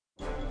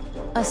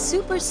A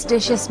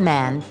superstitious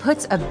man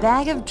puts a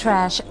bag of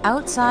trash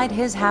outside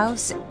his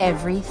house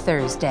every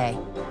Thursday.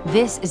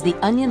 This is the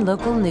Onion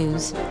Local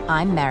News.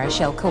 I'm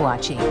Marichelle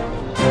Kawachi.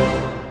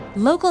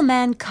 Local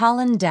man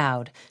Colin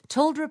Dowd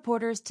told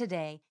reporters today